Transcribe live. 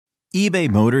eBay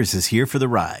Motors is here for the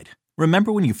ride.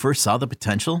 Remember when you first saw the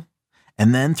potential?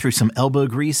 And then through some elbow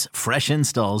grease, fresh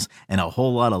installs, and a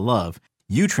whole lot of love,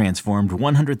 you transformed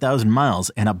 100,000 miles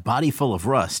and a body full of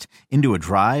rust into a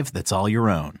drive that's all your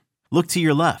own. Look to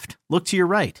your left. Look to your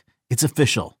right. It's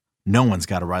official. No one's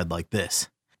got a ride like this.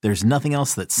 There's nothing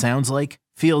else that sounds like,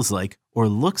 feels like, or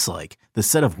looks like the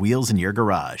set of wheels in your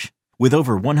garage. With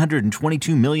over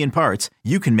 122 million parts,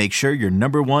 you can make sure your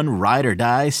number one ride or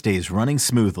die stays running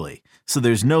smoothly. So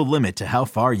there's no limit to how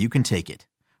far you can take it.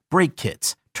 Brake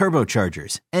kits,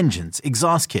 turbochargers, engines,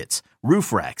 exhaust kits,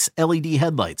 roof racks, LED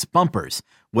headlights, bumpers,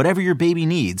 whatever your baby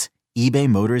needs, eBay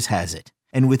Motors has it.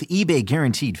 And with eBay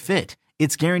Guaranteed Fit,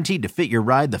 it's guaranteed to fit your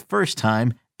ride the first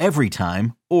time, every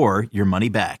time, or your money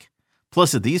back.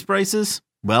 Plus at these prices,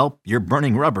 well, you're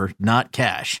burning rubber, not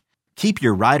cash. Keep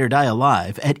your ride or die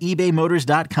alive at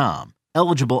ebaymotors.com.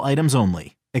 Eligible items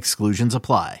only. Exclusions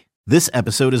apply. This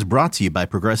episode is brought to you by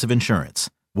Progressive Insurance.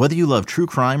 Whether you love true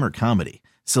crime or comedy,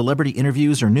 celebrity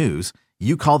interviews or news,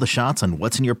 you call the shots on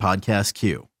what's in your podcast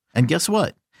queue. And guess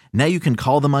what? Now you can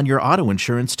call them on your auto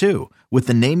insurance too with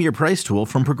the Name Your Price tool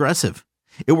from Progressive.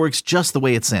 It works just the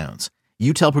way it sounds.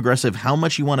 You tell Progressive how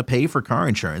much you want to pay for car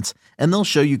insurance, and they'll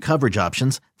show you coverage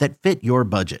options that fit your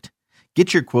budget.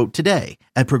 Get your quote today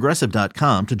at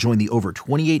Progressive.com to join the over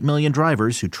 28 million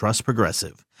drivers who trust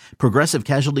Progressive. Progressive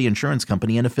Casualty Insurance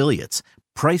Company and Affiliates.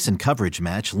 Price and coverage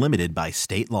match limited by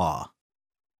state law.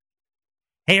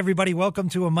 Hey, everybody. Welcome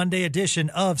to a Monday edition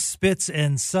of Spits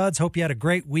and Suds. Hope you had a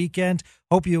great weekend.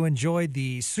 Hope you enjoyed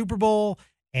the Super Bowl.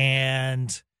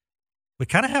 And we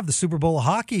kind of have the Super Bowl of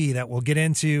hockey that we'll get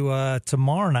into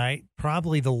tomorrow night.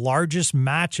 Probably the largest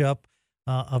matchup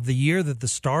of the year that the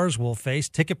Stars will face.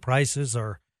 Ticket prices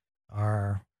are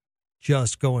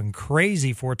just going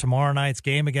crazy for tomorrow night's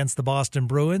game against the Boston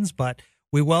Bruins. But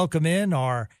we welcome in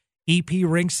our EP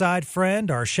Ringside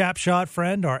friend, our Shap Shot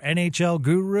friend, our NHL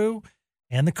guru,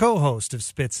 and the co-host of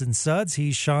Spits and Suds.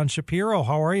 He's Sean Shapiro.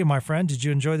 How are you, my friend? Did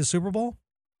you enjoy the Super Bowl?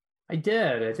 I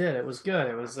did. It was good.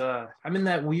 It was. I'm in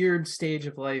that weird stage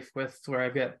of life where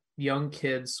I've got young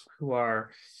kids who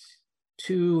are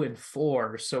 2 and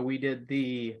 4. So we did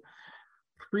the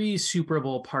pre-Super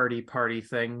Bowl party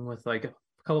thing with like a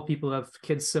couple people who have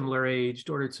kids similar aged,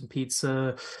 ordered some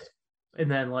pizza, and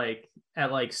then like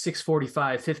at like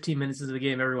 6:45, 15 minutes into the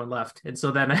game, everyone left. And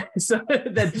so then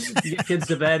then you get kids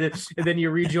to bed, and then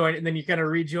you rejoin it, and then you kind of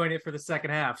rejoin it for the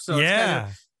second half. So yeah.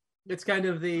 It's kind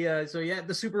of the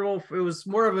the Super Bowl. It was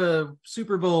more of a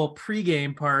Super Bowl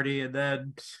pregame party, and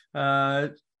then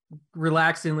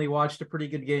relaxingly watched a pretty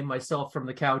good game myself from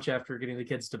the couch after getting the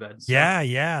kids to bed. So.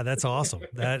 Yeah, that's awesome.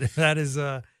 That is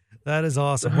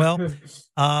awesome.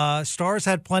 Well, Stars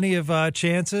had plenty of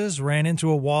chances, ran into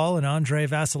a wall, and Andrei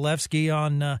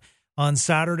Vasilevsky on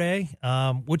Saturday,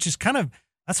 which is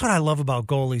that's what I love about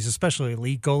goalies, especially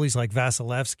elite goalies like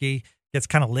Vasilevsky. Gets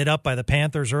kind of lit up by the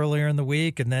Panthers earlier in the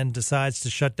week and then decides to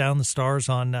shut down the Stars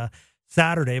on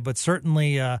Saturday. But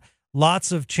certainly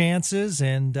lots of chances.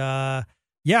 And, I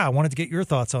wanted to get your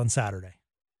thoughts on Saturday.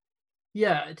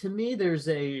 Yeah, to me, there's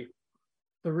the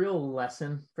real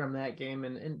lesson from that game.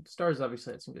 And Stars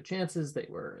obviously had some good chances.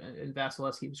 And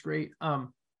Vasilevsky was great.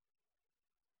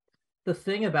 The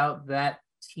thing about that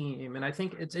team, and I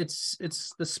think it's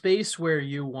the space where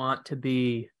you want to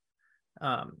be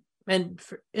and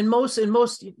in most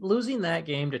losing that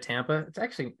game to Tampa,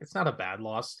 it's not a bad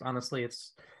loss. Honestly,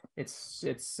 it's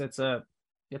a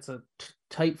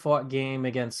tight fought game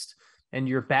against, and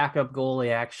your backup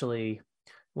goalie actually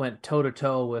went toe to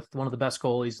toe with one of the best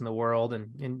goalies in the world,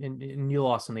 and you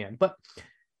lost in the end. But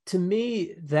to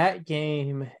me, that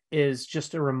game is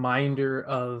just a reminder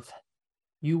of,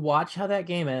 you watch how that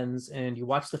game ends and you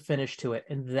watch the finish to it,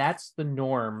 and that's the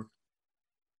norm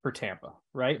for Tampa,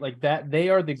 right? Like that, they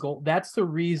are the goal. That's the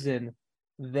reason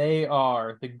they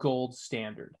are the gold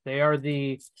standard. They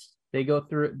go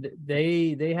through,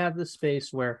 they have the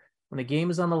space where when a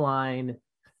game is on the line,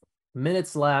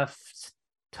 minutes left,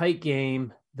 tight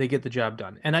game, they get the job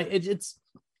done. And it's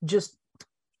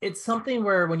something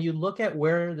where when you look at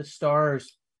where the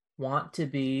Stars want to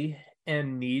be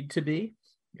and need to be,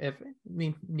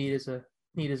 need is a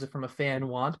from a fan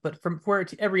want, but from where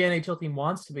every NHL team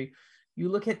wants to be, you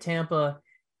look at Tampa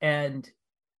and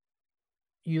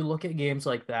you look at games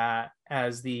like that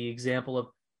as the example of,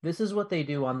 this is what they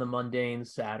do on the mundane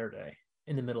Saturday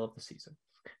in the middle of the season.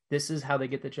 This is how they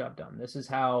get the job done. This is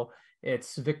how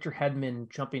it's Victor Hedman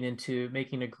jumping into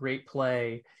making a great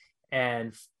play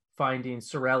and finding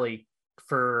Cirelli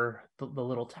for the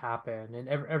little tap in and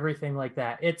everything like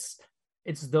that. It's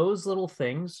those little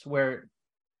things where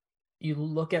you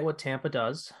look at what Tampa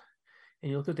does and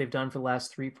you look at what they've done for the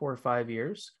last 3, 4, 5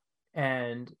 years,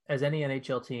 And as any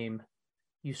NHL team,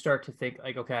 you start to think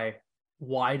like, okay,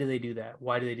 why do they do that?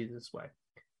 Why do they do it this way?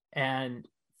 And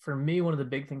for me, one of the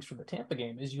big things from the Tampa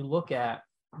game is you look at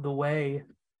the way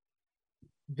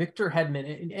Victor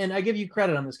Hedman, and I give you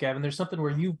credit on this, Gavin. There's something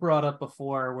where you brought up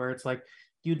before where it's like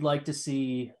you'd like to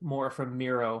see more from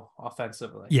Miro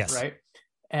offensively. Yes. Right.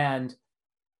 And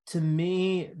to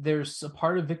me, there's a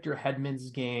part of Victor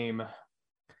Hedman's game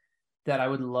that I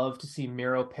would love to see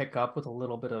Miro pick up with a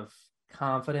little bit of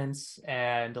confidence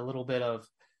and a little bit of,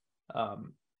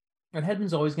 and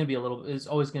Hedman's always going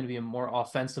to be a more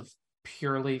offensive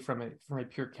purely from a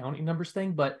pure counting numbers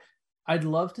thing, but I'd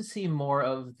love to see more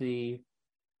of the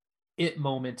it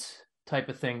moment type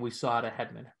of thing we saw out of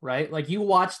Hedman, right? Like you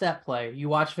watch that play, you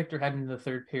watch Victor Hedman in the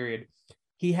third period.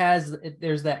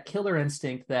 There's that killer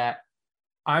instinct that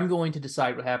I'm going to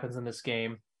decide what happens in this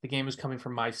game. The game is coming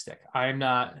from my stick. I'm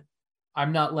going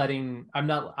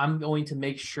to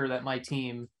make sure that my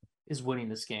team is winning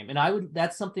this game. And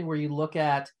that's something where you look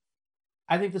at,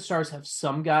 I think the Stars have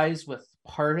some guys with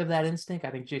part of that instinct.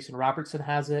 I think Jason Robertson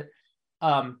has it.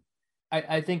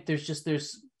 I think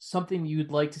there's something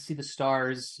you'd like to see the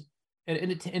Stars,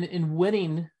 and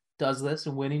winning does this,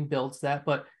 and winning builds that,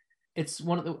 but it's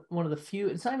one of the few,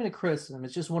 it's not even a criticism.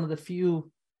 It's just one of the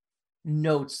few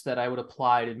notes that I would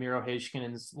apply to Miro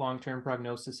Heishkinen's long-term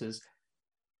prognosis is,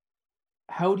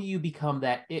 how do you become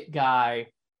that it guy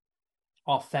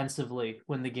offensively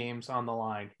when the game's on the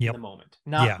line in the moment?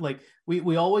 Like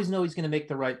we always know he's going to make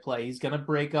the right play. He's going to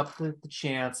break up the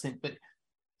chance, but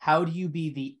how do you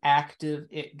be the active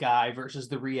it guy versus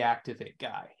the reactive it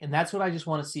guy? And that's what I just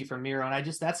want to see from Miro. And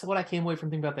that's what I came away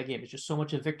from thinking about that game. It's just so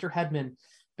much of Victor Hedman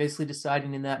basically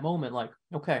deciding in that moment, like,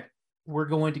 okay, we're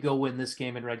going to go win this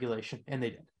game in regulation. And they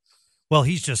did. Well,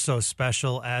 he's just so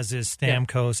special, as is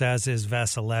Stamkos, as is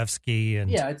Vasilevsky.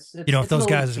 And, it's if those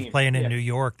guys are playing in New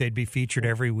York, they'd be featured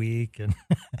every week. And,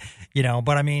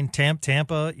 but I mean,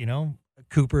 Tampa,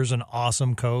 Cooper's an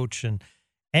awesome coach. And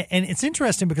it's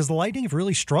interesting because the Lightning have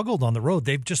really struggled on the road.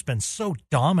 They've just been so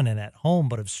dominant at home,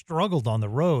 but have struggled on the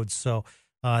road. So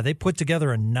they put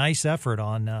together a nice effort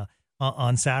on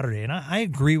Saturday. And I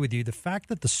agree with you. The fact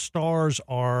that the Stars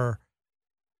are,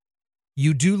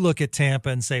 you do look at Tampa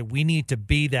and say, we need to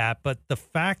be that. But the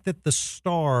fact that the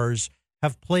Stars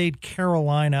have played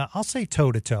Carolina, I'll say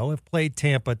toe-to-toe, have played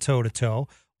Tampa toe-to-toe.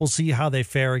 We'll see how they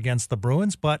fare against the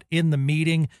Bruins. But in the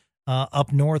meeting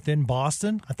up north in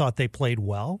Boston, I thought they played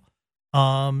well.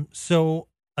 So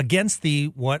against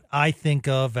what I think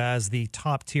of as the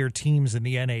top-tier teams in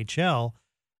the NHL,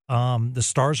 the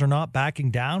Stars are not backing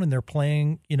down, and they're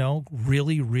playing,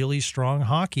 really, really strong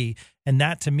hockey. And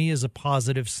that, to me, is a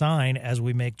positive sign as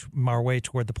we make our way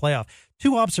toward the playoff.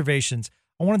 Two observations.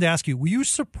 I wanted to ask you, were you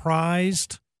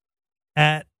surprised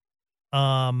at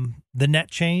the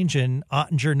net change and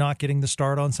Ottinger not getting the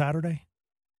start on Saturday?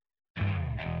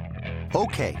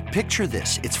 Okay, picture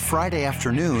this. It's Friday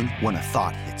afternoon when a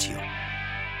thought hits you.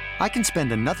 I can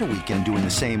spend another weekend doing the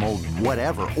same old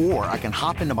whatever, or I can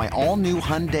hop into my all-new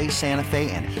Hyundai Santa Fe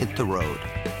and hit the road.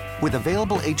 With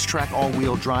available H-Track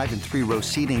all-wheel drive and 3-row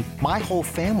seating, my whole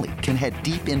family can head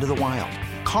deep into the wild.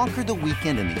 Conquer the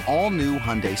weekend in the all-new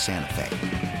Hyundai Santa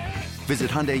Fe.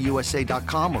 Visit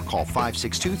HyundaiUSA.com or call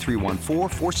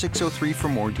 562-314-4603 for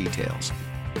more details.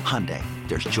 Hyundai,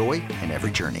 there's joy in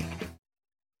every journey.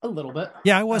 A little bit.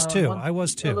 Yeah, I was too. A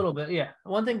little bit, yeah.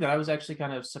 One thing that I was actually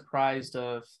kind of surprised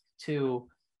of too,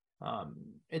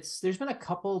 there's been a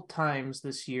couple times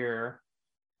this year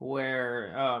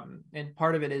where, and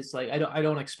part of it is like I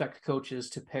don't expect coaches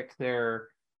to pick their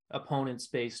opponents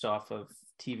based off of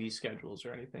TV schedules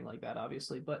or anything like that,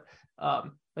 obviously. But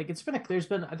like I think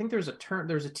there's a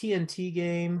TNT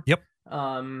game. Yep.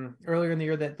 Earlier in the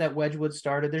year that Wedgwood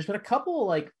started. There's been a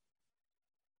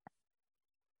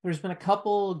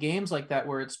couple games like that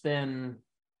where it's been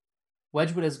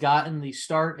Wedgwood has gotten the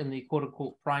start in the quote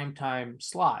unquote prime time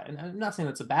slot. And I'm not saying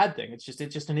that's a bad thing. It's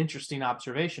just an interesting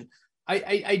observation.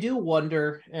 I do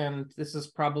wonder, and I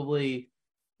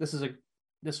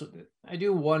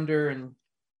do wonder, and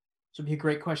this would be a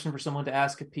great question for someone to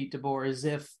ask of Pete DeBoer, is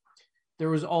if there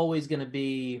was always going to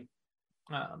be,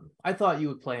 I thought you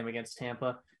would play him against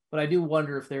Tampa, but I do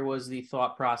wonder if there was the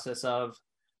thought process of,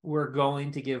 we're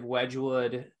going to give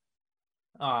Wedgwood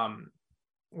one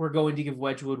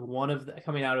of the,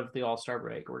 coming out of the All-Star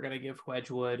break, we're going to give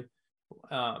Wedgwood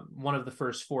one of the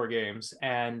first 4 games.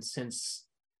 And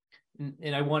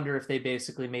I wonder if they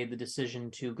basically made the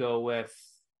decision to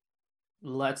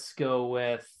let's go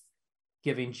with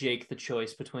giving Jake the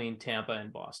choice between Tampa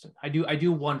and Boston. I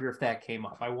do wonder if that came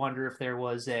up. I wonder if there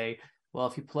was if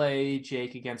you play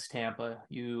Jake against Tampa,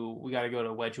 we got to go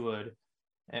to Wedgwood.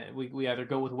 And we either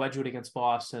go with Wedgwood against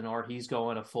Boston, or he's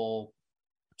going a full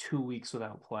 2 weeks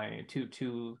without playing,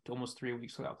 two almost 3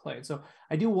 weeks without playing. So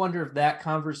I do wonder if that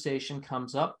conversation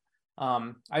comes up.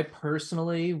 I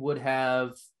personally would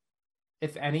have,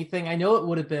 if anything, I know it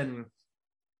would have been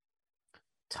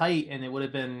tight, and it would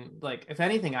have been like, if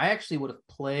anything, I actually would have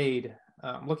played,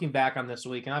 looking back on this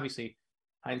week, and obviously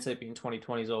hindsight being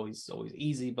 2020 is always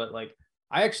easy, but like,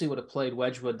 I actually would have played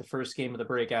Wedgwood the first game of the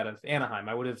break out of Anaheim.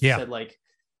 I would have said like,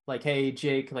 hey,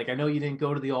 Jake, like, I know you didn't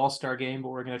go to the All-Star game, but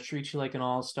we're going to treat you like an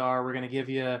All-Star. We're going to give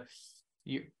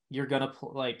you're going to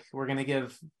like, we're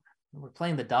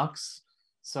playing the Ducks.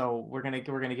 So we're going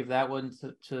to give that one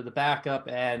to the backup,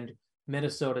 and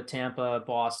Minnesota, Tampa,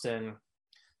 Boston,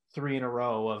 3 in a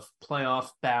row of playoff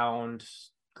bound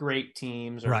great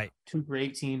teams, or right. 2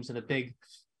 great teams in a big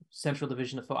Central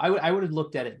Division of football. I would have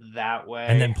looked at it that way,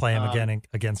 and then play them again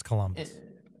against Columbus.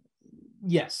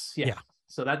 Yes, yeah.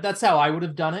 So that's how I would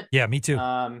have done it. Yeah, me too.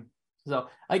 So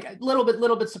like a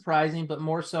little bit surprising, but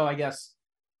more so, I guess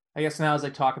now as I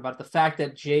talk about it, the fact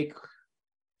that Jake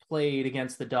played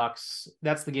against the Ducks,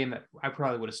 that's the game that I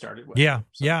probably would have started with. Yeah,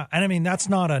 so. Yeah, and I mean, that's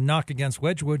not a knock against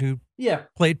Wedgwood, who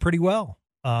played pretty well.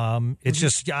 It's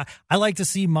just I like to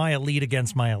see my elite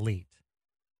against my elite.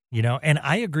 You know, and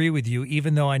I agree with you,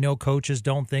 even though I know coaches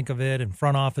don't think of it and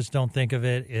front office don't think of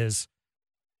it, is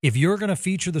if you're going to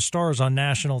feature the Stars on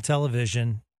national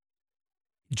television,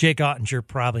 Jake Ottinger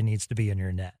probably needs to be in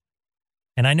your net.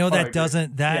 And I know that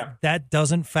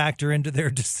doesn't factor into their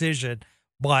decision,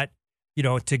 but you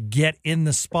know, to get in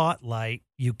the spotlight,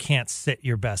 you can't sit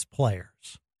your best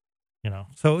players. You know,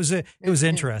 so it was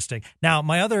interesting. Now,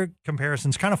 my other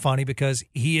comparison's kind of funny because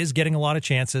he is getting a lot of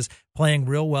chances, playing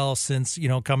real well since, you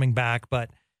know, coming back.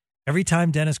 But every time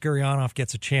Denis Gurianov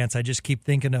gets a chance, I just keep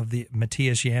thinking of the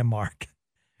Matthias Janmark.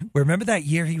 Remember that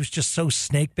year he was just so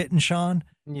snake bitten, Sean?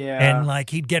 Yeah. And like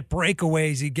he'd get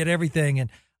breakaways, he'd get everything. And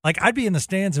like I'd be in the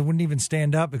stands and wouldn't even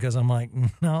stand up because I'm like,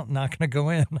 no, not going to go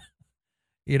in.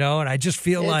 You know, and I just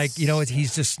feel like, you know,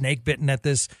 he's just snake bitten at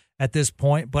this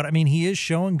point. But I mean, he is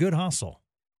showing good hustle.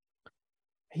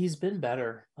 He's been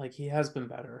better. Like he has been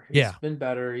better. He's been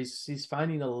better. He's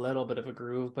finding a little bit of a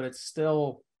groove, but it's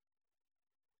still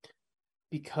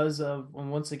because of,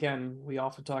 and once again, we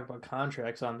often talk about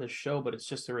contracts on this show, but it's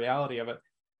just the reality of it.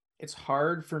 It's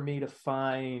hard for me to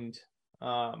find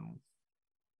a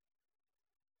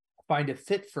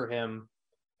fit for him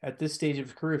at this stage of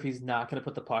his career if he's not going to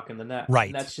put the puck in the net. Right.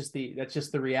 And that's just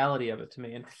the reality of it to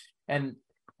me. And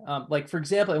like, for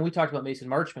example, and we talked about Mason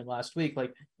Marchment last week,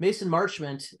 like Mason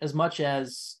Marchment, as much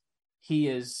as he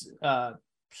is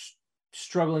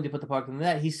struggling to put the puck in the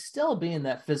net, he's still being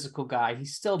that physical guy. He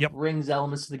still brings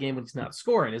elements to the game when he's not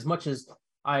scoring, as much as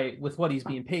with what he's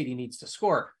being paid, he needs to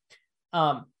score.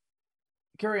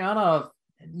 Gurianov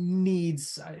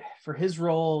needs, for his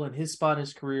role and his spot in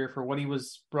his career, for what he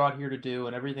was brought here to do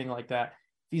and everything like that,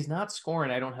 if he's not scoring,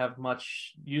 I don't have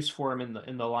much use for him in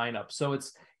the lineup. So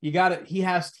it's, he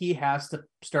has to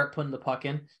start putting the puck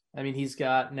in. I mean, he's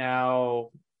got now,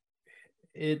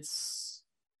 does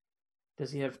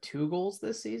he have 2 goals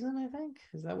this season? I think,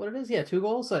 is that what it is? Yeah, 2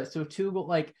 goals. So 2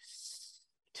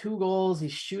 goals.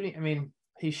 He's shooting at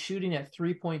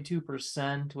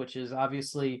 3.2%, which is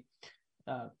obviously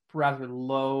rather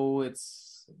low. On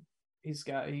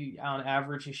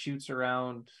average, he shoots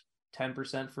around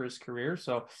 10% for his career.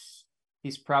 So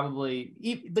he's probably,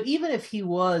 but even if he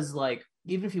wanted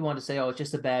to say, oh, it's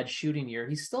just a bad shooting year,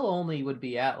 he still only would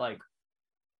be at like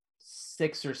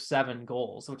 6 or 7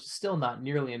 goals, which is still not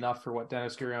nearly enough for what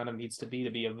Denis Gurianov needs to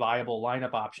be a viable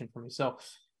lineup option for me. So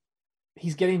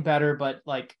he's getting better, but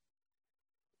like,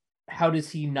 how does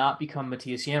he not become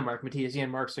Matthias Janmark? Matthias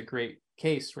Janmark's a great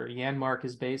case where Janmark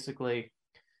is basically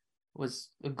was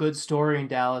a good story in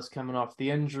Dallas coming off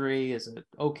the injury, is an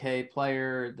okay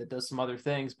player that does some other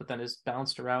things, but then has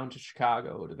bounced around to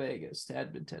Chicago, to Vegas, to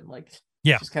Edmonton. Like,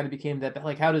 just kind of became that.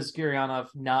 Like, how does Gurianov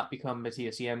not become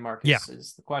Matthias Janmark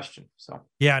is the question. So,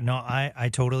 yeah, no, I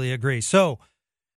totally agree. So